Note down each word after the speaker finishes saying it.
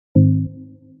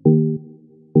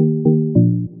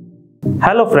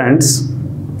Hello friends,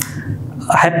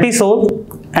 a happy soul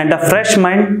and a fresh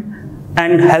mind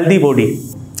and healthy body.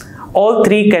 All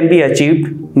three can be achieved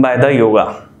by the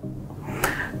yoga.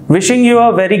 Wishing you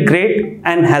a very great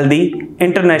and healthy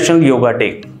International Yoga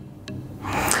Day.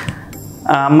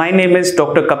 My name is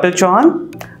Dr. Kapil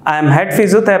Chauhan. I am head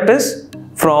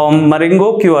physiotherapist from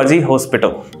Marengo QRG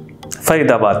Hospital,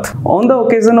 Faridabad. On the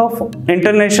occasion of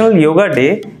International Yoga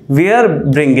Day, we are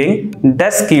bringing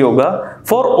desk yoga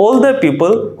for all the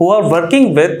people who are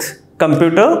working with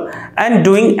computer and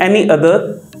doing any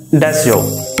other desk job.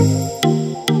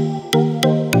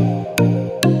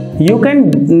 You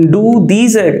can do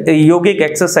these yogic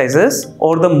exercises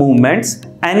or the movements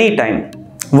anytime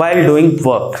while doing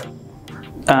work.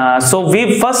 So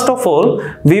first of all,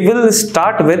 we will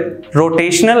start with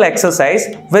rotational exercise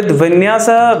with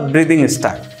Vinyasa breathing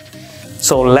style.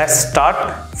 So let's start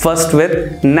first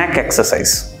with neck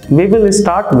exercise. We will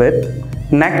start with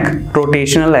neck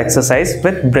rotational exercise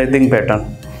with breathing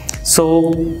pattern.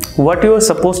 So what you are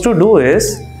supposed to do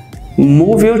is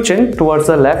move your chin towards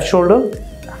the left shoulder,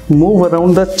 move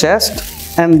around the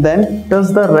chest and then touch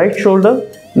the right shoulder,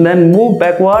 then move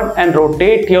backward and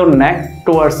rotate your neck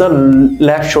towards the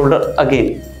left shoulder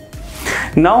again.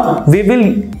 Now we will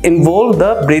involve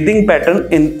the breathing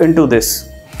pattern into this.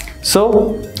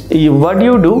 So what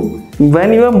you do,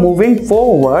 when you are moving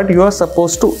forward, you are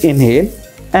supposed to inhale,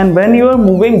 and when you are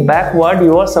moving backward,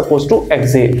 you are supposed to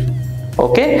exhale.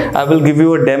 Okay, I will give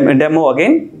you a demo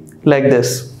again like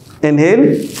this.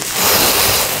 Inhale,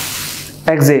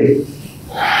 exhale,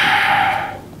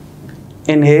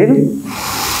 inhale,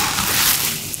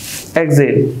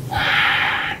 exhale.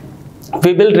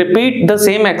 We will repeat the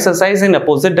same exercise in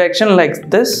opposite direction like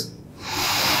this.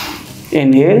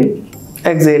 Inhale,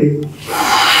 exhale,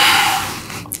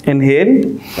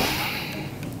 inhale,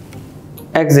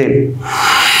 exhale,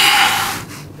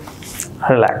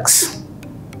 relax.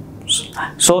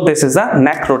 So this is a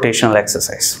neck rotational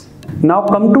exercise. Now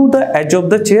come to the edge of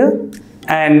the chair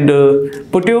and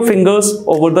put your fingers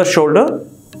over the shoulder,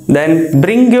 then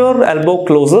bring your elbow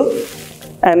closer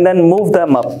and then move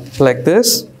them up like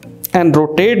this and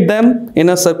rotate them in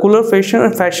a circular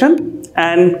fashion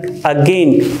and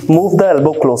again move the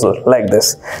elbow closer like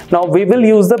this. Now we will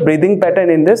use the breathing pattern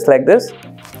in this like this.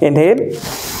 Inhale,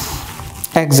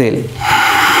 exhale,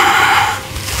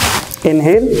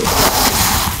 inhale,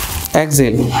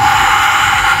 exhale,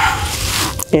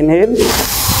 inhale,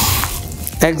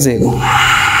 exhale.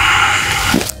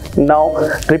 Now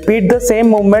repeat the same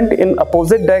movement in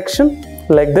opposite direction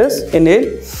like this. Inhale,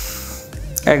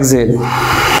 exhale,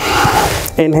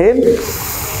 inhale,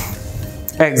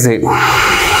 exhale,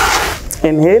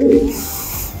 inhale,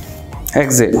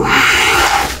 exhale.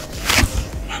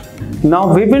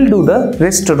 Now we will do the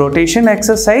wrist rotation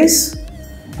exercise.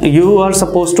 You are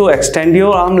supposed to extend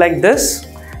your arm like this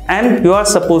and you are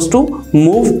supposed to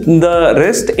move the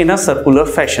wrist in a circular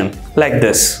fashion like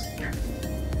this.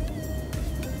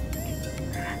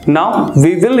 Now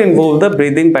we will involve the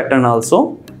breathing pattern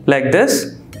also like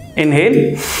this.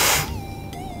 Inhale,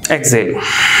 exhale.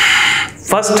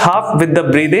 First half with the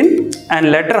breathe in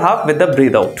and latter half with the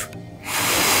breathe out.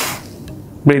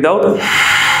 Breathe out,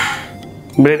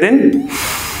 breathe in,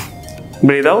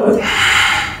 breathe out,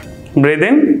 breathe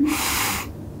in,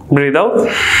 breathe out.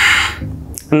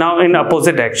 Now in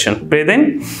opposite direction. Breathe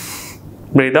in,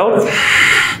 breathe out,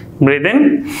 breathe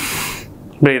in,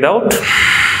 breathe out,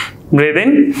 breathe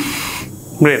in,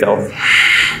 breathe out.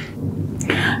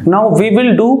 Now we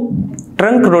will do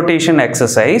trunk rotation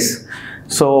exercise.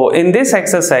 So in this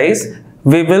exercise,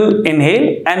 we will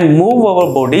inhale and move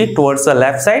our body towards the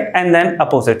left side and then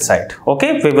opposite side.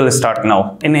 Okay, we will start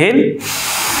now. Inhale,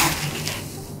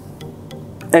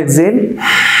 exhale,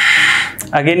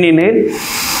 again inhale,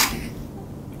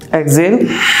 exhale,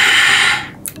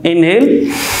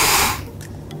 inhale,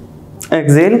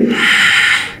 exhale,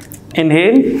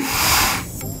 inhale,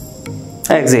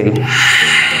 exhale.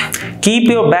 Keep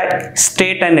your back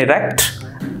straight and erect.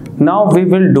 Now we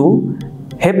will do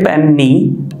hip and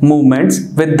knee movements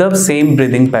with the same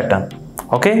breathing pattern.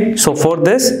 Okay, so for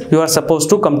this you are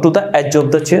supposed to come to the edge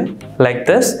of the chair like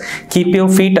this. Keep your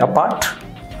feet apart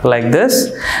like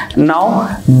this.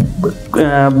 Now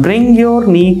bring your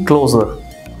knee closer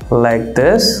like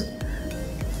this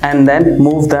and then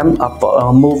move them up,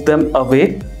 move them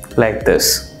away like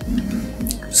this.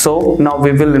 So now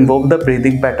we will involve the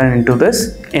breathing pattern into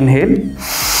this. Inhale,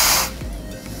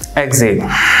 exhale,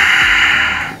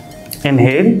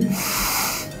 inhale,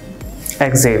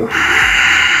 exhale,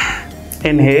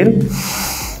 inhale,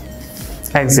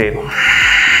 exhale.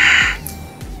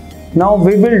 Now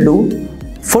we will do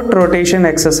foot rotation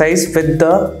exercise with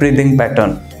the breathing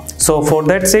pattern. So for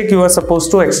that sake, you are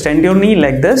supposed to extend your knee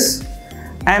like this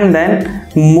and then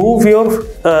move your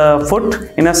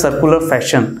foot in a circular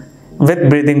fashion with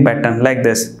breathing pattern like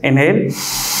this. Inhale,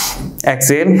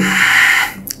 exhale,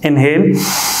 inhale,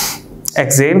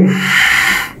 exhale,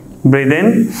 breathe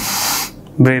in,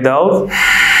 breathe out,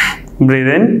 breathe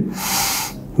in,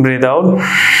 breathe out,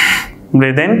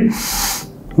 breathe in,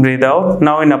 breathe out.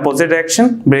 Now in opposite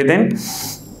direction, breathe in,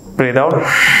 breathe out,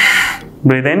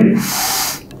 breathe in,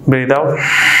 breathe out,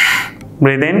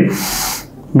 breathe in,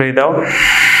 breathe out,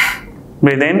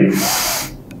 breathe in,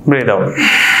 breathe out.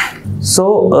 So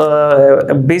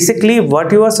basically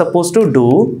what you are supposed to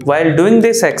do while doing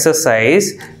this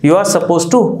exercise, you are supposed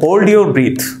to hold your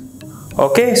breath.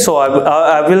 Okay, so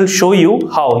I will show you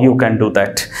how you can do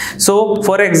that. So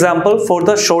for example, for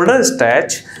the shoulder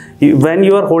stretch, when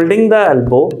you are holding the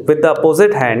elbow with the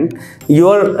opposite hand, you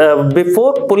are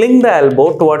before pulling the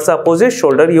elbow towards the opposite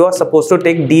shoulder, you are supposed to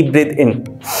take deep breath in,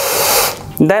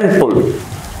 then pull.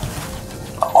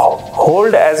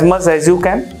 Hold as much as you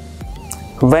can.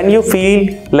 When you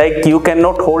feel like you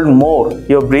cannot hold more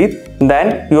your breath,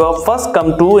 then you have first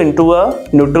come into a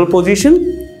neutral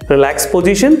position, relaxed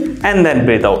position, and then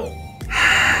breathe out.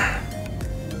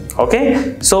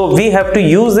 Okay, so we have to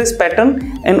use this pattern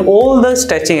in all the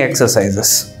stretching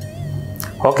exercises.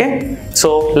 Okay,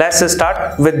 so let's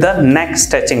start with the neck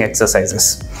stretching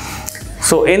exercises.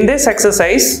 So in this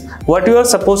exercise, what you are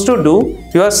supposed to do,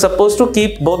 you are supposed to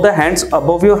keep both the hands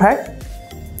above your head.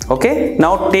 Okay,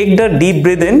 now take the deep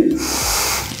breath in.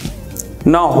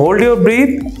 Now hold your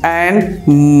breath and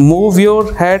move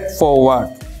your head forward.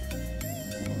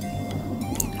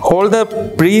 Hold the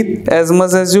breath as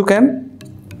much as you can.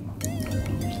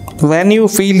 When you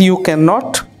feel you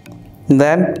cannot,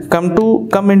 then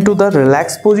come into the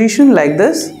relaxed position like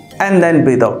this and then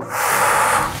breathe out.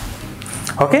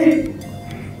 Okay,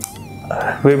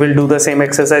 we will do the same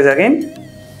exercise again.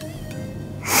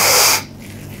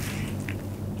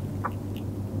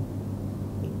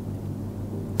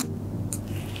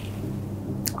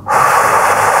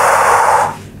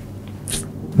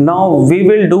 Now we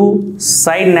will do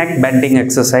side neck bending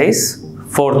exercise.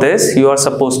 For this, you are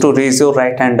supposed to raise your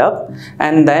right hand up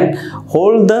and then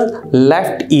hold the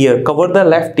left ear, cover the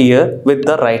left ear with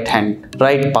the right hand,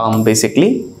 right palm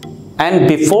basically. And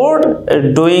before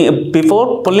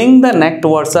pulling the neck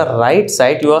towards the right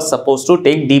side, you are supposed to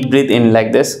take deep breath in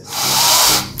like this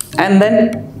and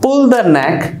then pull the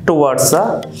neck towards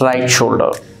the right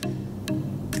shoulder.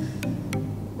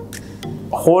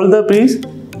 Hold the breath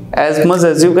as much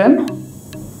as you can,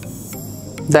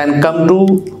 then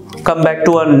come back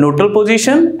to a neutral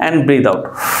position and breathe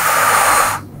out.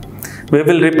 We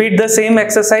will repeat the same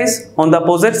exercise on the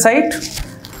opposite side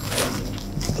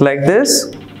like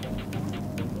this.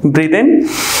 Breathe in,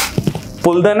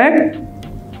 pull the neck,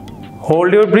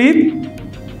 hold your breath,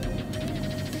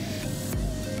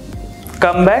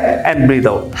 come back and breathe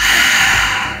out.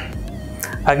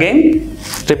 Again,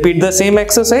 repeat the same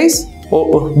exercise.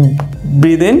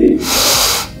 Breathe in,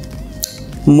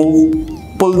 move,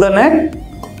 pull the neck,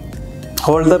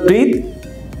 hold the breath,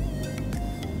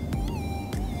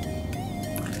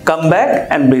 come back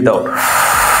and breathe out.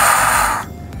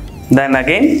 Then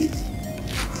again,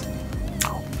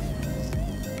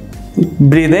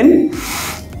 breathe in,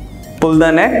 pull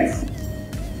the neck,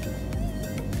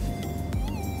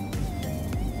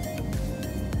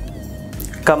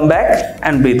 come back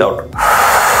and breathe out.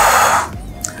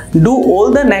 Do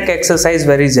all the neck exercise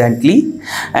very gently,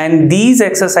 and these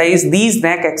neck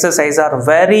exercises are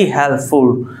very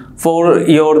helpful for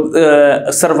your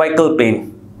cervical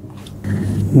pain.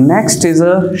 Next is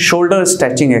a shoulder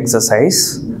stretching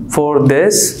exercise. For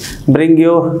this, bring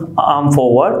your arm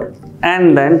forward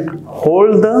and then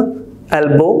hold the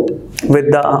elbow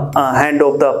with the hand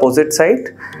of the opposite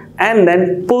side and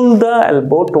then pull the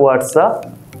elbow towards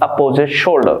the opposite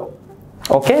shoulder.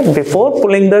 Okay, before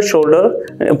pulling the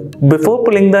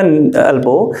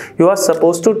elbow, you are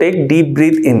supposed to take deep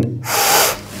breath in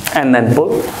and then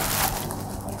pull.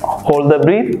 Hold the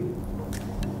breath,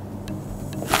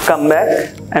 come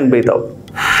back and breathe out.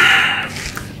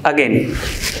 Again,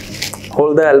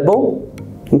 hold the elbow,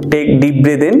 take deep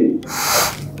breath in,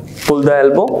 pull the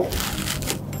elbow,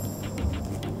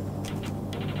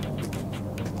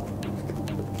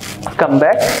 come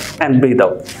back and breathe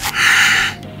out.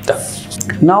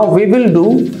 Now we will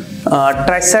do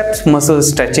triceps muscle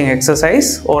stretching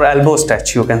exercise or elbow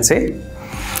stretch, you can say.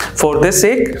 For this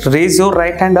sake, raise your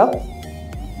right hand up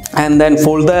and then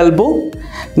fold the elbow.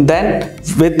 Then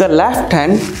with the left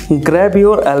hand, grab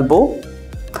your elbow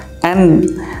and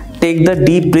take the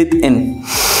deep breath in.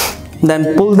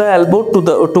 Then pull the elbow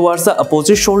towards the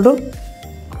opposite shoulder.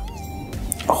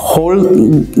 hold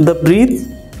the breath,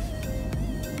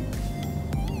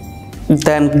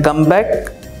 then come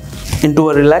back into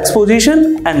a relaxed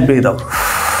position and breathe out.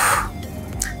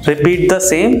 Repeat the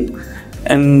same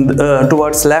and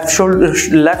towards left shoulder,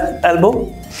 left elbow.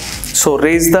 So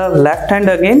raise the left hand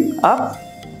again up,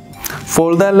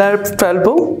 fold the left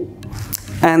elbow,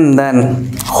 and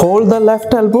then hold the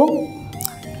left elbow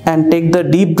and take the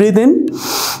deep breath in.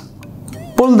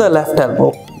 Pull the left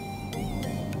elbow.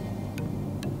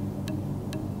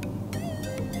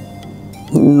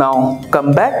 Now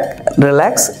come back,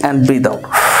 relax and breathe out.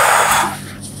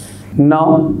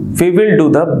 Now we will do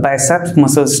the biceps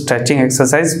muscle stretching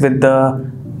exercise with the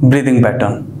breathing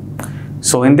pattern.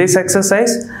 So in this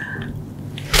exercise,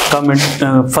 come in,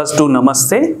 first do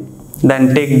namaste,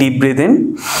 then take deep breath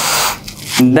in,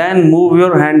 then move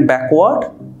your hand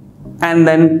backward and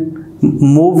then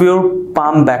move your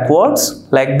palm backwards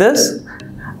like this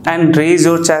and raise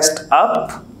your chest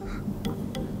up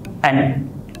and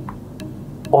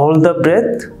hold the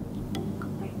breath,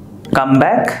 come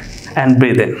back and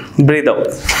breathe in, breathe out.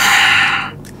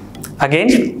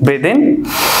 Again, breathe in,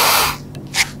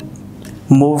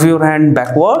 move your hand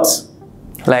backwards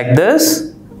like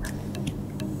this,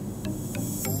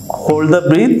 hold the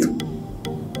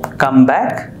breath, come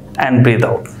back and breathe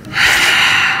out.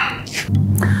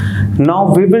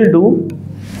 Now we will do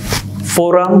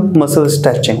forearm muscle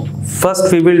stretching.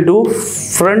 First we will do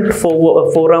front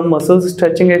forearm muscle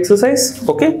stretching exercise.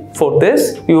 Okay, for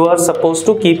this you are supposed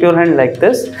to keep your hand like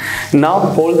this. Now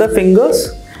hold the fingers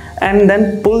and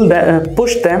then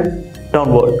push them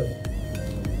downward,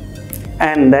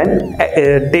 and then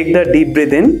take the deep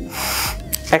breath in,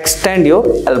 extend your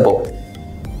elbow,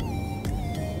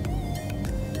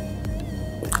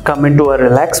 come into a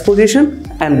relaxed position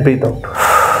and breathe out.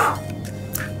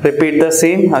 Repeat the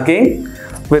same again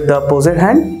with the opposite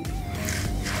hand.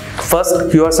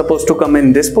 First you are supposed to come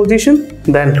in this position,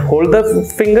 then hold the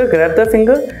finger, grab the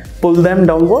finger, pull them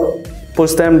downward,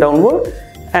 push them downward,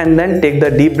 and then take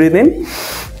the deep breath in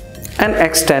and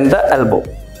extend the elbow.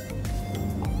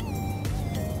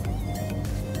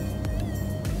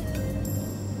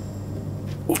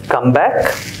 Come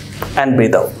back and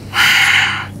breathe out.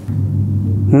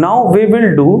 Now we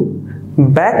will do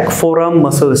back forearm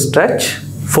muscle stretch.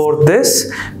 For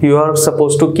this you are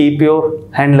supposed to keep your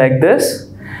hand like this.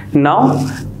 Now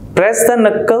press the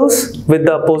knuckles with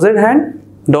the opposite hand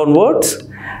downwards,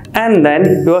 and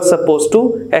then you are supposed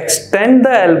to extend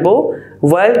the elbow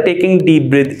while taking deep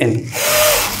breath in.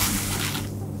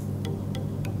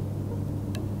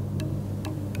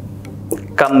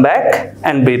 Come back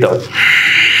and breathe out.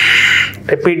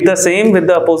 Repeat the same with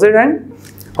the opposite hand.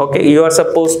 Okay, you are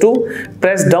supposed to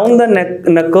press down the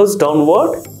knuckles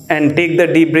downward and take the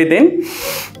deep breath in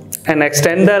and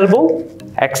extend the elbow.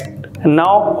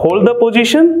 Now hold the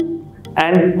position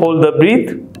and hold the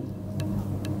breath.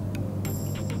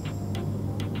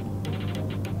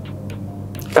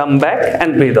 Come back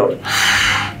and breathe out.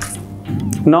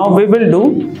 Now we will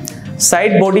do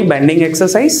side body bending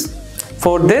exercise.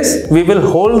 For this we will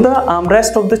hold the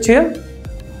armrest of the chair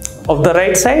of the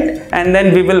right side, and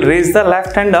then we will raise the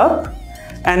left hand up,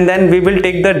 and then we will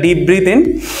take the deep breath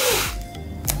in,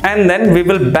 and then we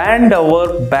will bend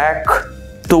our back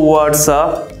towards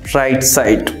the right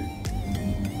side.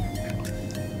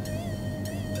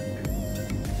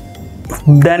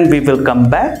 Then we will come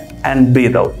back and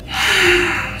breathe out.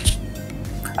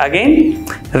 Again,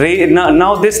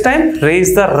 now this time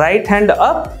raise the right hand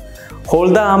up,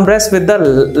 hold the armrest with the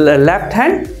left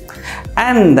hand,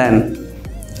 and then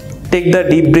take the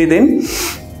deep breath in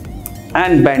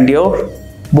and bend your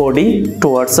body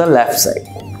towards the left side.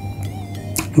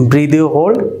 Breathe your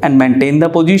hold and maintain the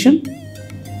position,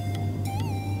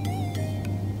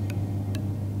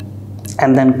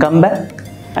 and then come back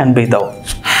and breathe out.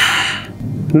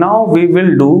 Now we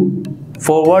will do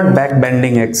forward back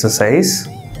bending exercise.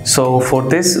 So for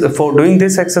doing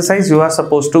this exercise, you are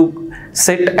supposed to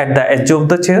sit at the edge of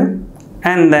the chair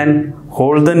and then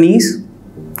hold the knees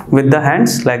with the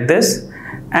hands like this,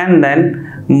 and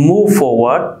then move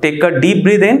forward. Take a deep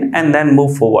breath in and then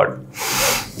move forward.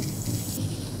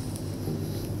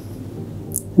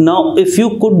 Now if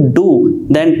you could do,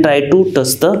 then try to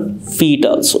touch the feet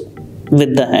also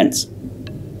with the hands.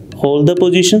 Hold the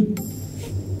position.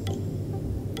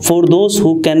 For those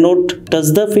who cannot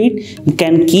touch the feet, you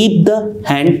can keep the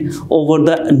hand over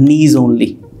the knees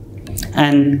only,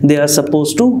 and they are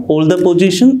supposed to hold the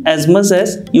position as much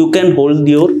as you can hold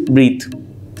your breath.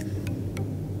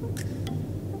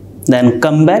 Then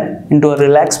come back into a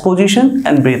relaxed position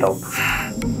and breathe out.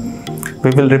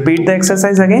 We will repeat the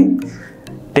exercise again.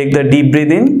 Take the deep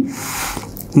breath in,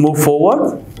 move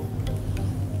forward,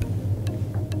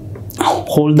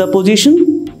 hold the position.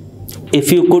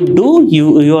 If you could do,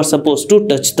 you are supposed to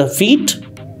touch the feet,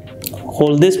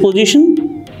 hold this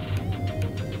position,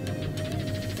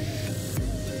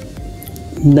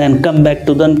 then come back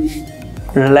to the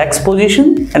relaxed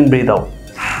position and breathe out.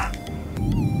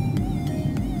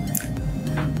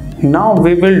 Now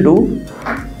we will do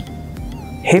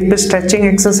hip stretching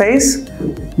exercise,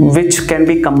 which can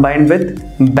be combined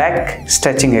with back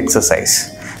stretching exercise.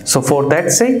 So for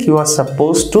that sake, you are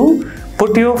supposed to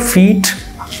put your feet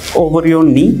over your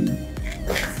knee,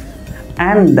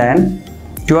 and then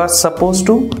you are supposed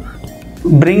to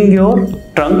bring your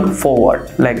trunk forward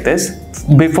like this.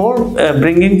 Before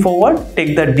bringing forward,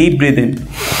 take the deep breath in.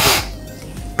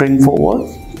 Bring forward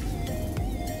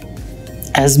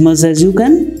as much as you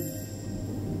can.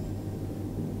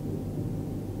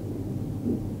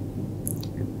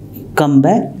 Come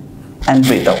back and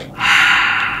breathe out.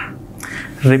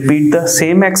 Repeat the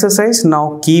same exercise.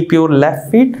 Now keep your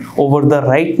left feet over the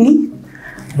right knee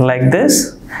like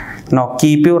this. Now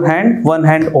keep your one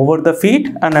hand over the feet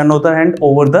and another hand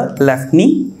over the left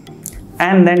knee,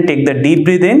 and then take the deep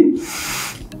breath in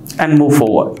and move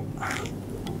forward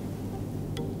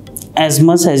as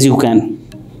much as you can.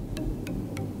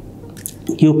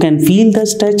 You can feel the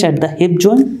stretch at the hip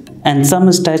joint and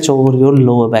some stretch over your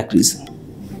lower back region.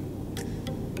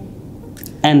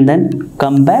 And then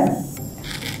come back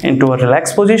into a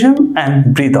relaxed position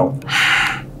and breathe out.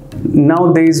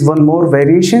 Now there is one more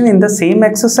variation in the same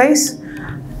exercise.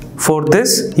 For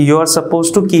this, you are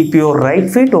supposed to keep your right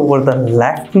foot over the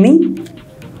left knee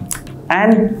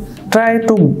and try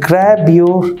to grab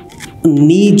your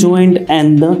knee joint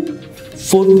and the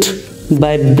foot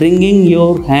by bringing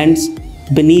your hands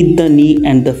beneath the knee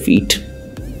and the feet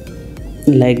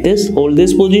like this. Hold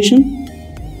this position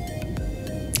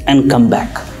and come back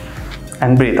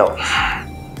and breathe out.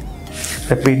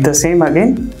 Repeat the same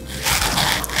again.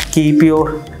 Keep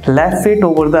your left foot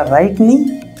over the right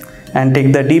knee and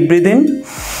take the deep breath in.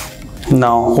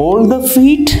 Now hold the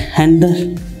feet and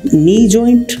the knee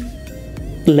joint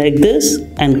like this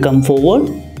and come forward.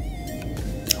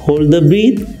 Hold the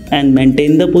breath and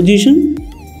maintain the position.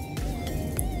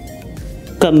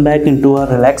 Come back into a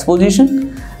relaxed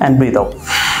position and breathe out.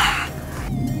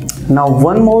 Now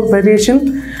one more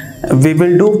variation. We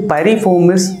will do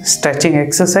piriformis stretching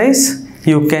exercise.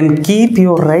 You can keep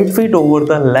your right foot over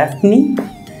the left knee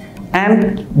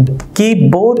and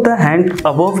keep both the hands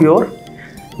above your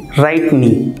right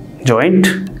knee joint,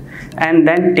 and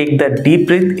then take the deep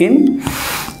breath in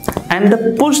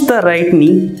and push the right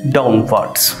knee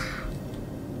downwards.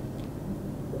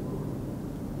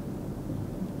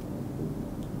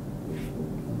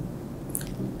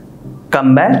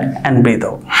 Come back and breathe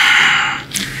out.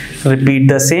 Repeat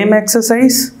the same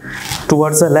exercise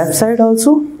towards the left side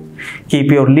also. Keep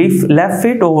your left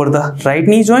foot over the right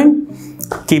knee joint.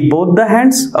 Keep both the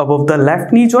hands above the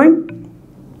left knee joint.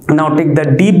 Now take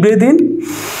the deep breath in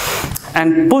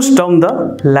and push down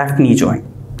the left knee joint.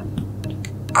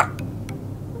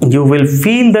 You will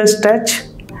feel the stretch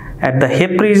at the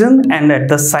hip region and at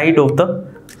the side of the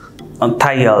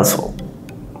thigh also.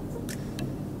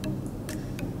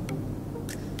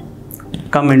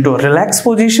 Come into a relaxed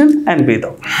position and breathe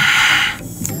out.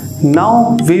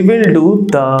 Now we will do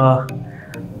the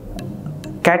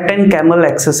cat and camel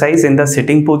exercise in the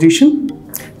sitting position.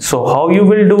 So how you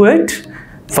will do it?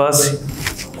 First,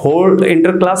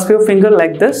 interclasp your finger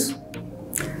like this,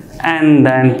 and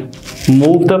then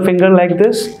move the finger like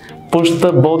this. Push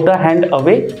both the hand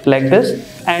away like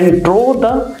this and draw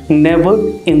the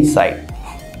navel inside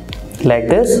like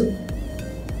this.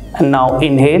 And now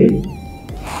inhale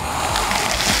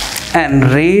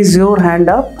and raise your hand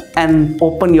up and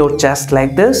open your chest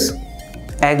like this.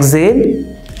 Exhale,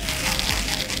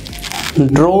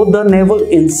 draw the navel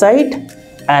inside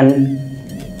and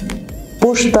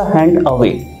push the hand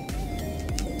away.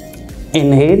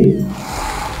 Inhale,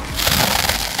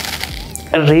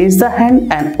 raise the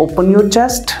hand and open your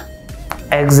chest.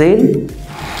 Exhale,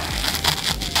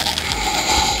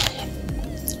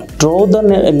 draw the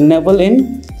navel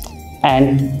in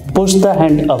and push the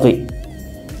hand away.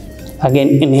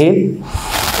 Again inhale,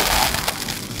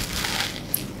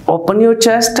 open your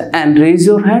chest and raise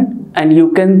your hand, and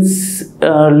you can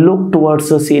look towards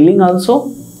the ceiling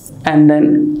also, and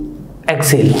then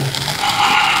exhale.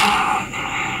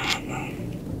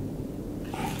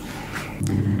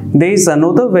 There is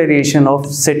another variation of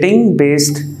sitting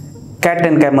based cat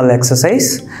and camel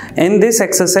exercise. In this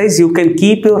exercise, you can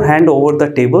keep your hand over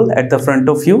the table at the front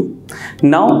of you.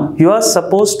 Now you are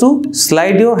supposed to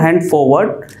slide your hand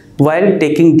forward while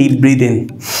taking deep breath in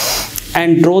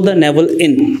and draw the navel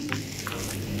in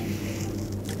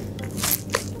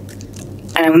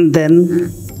and then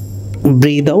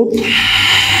breathe out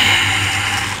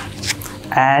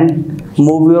and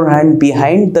move your hand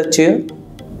behind the chair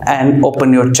and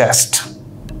open your chest.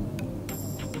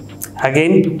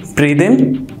 Again, breathe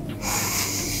in,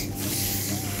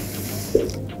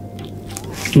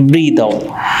 breathe out,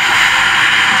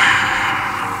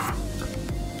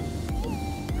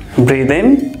 breathe in,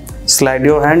 slide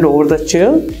your hand over the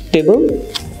chair, table,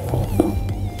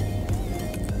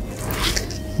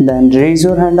 then raise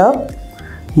your hand up,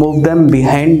 move them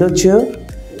behind the chair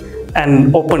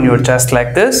and open your chest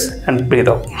like this and breathe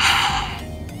out.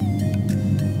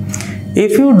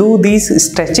 If you do these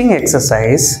stretching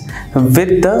exercise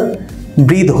with the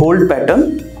breathe hold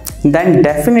pattern, then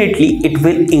definitely it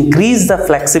will increase the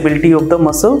flexibility of the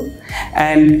muscle,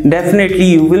 and definitely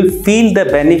you will feel the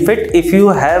benefit if you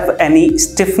have any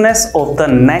stiffness of the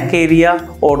neck area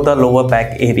or the lower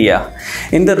back area.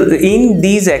 In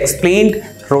these explained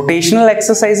rotational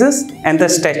exercises and the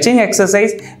stretching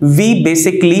exercise, we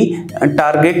basically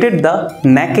targeted the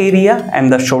neck area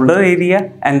and the shoulder area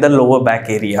and the lower back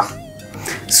area.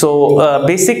 So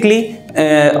basically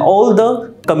all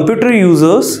the computer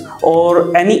users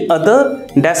or any other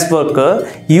desk worker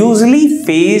usually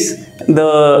face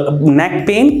the neck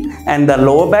pain and the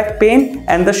lower back pain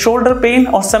and the shoulder pain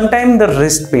or sometimes the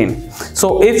wrist pain.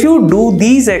 So if you do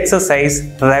these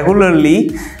exercises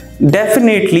regularly,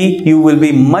 definitely you will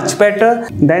be much better.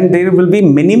 Then there will be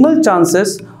minimal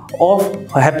chances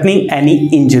of happening any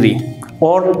injury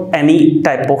or any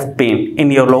type of pain in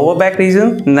your lower back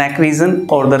region, neck region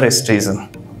or the wrist region.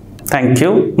 Thank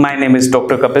you. My name is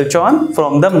Dr. Kapil Chauhan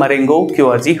from the Marengo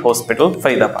QRG Hospital,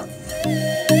 Faridabad.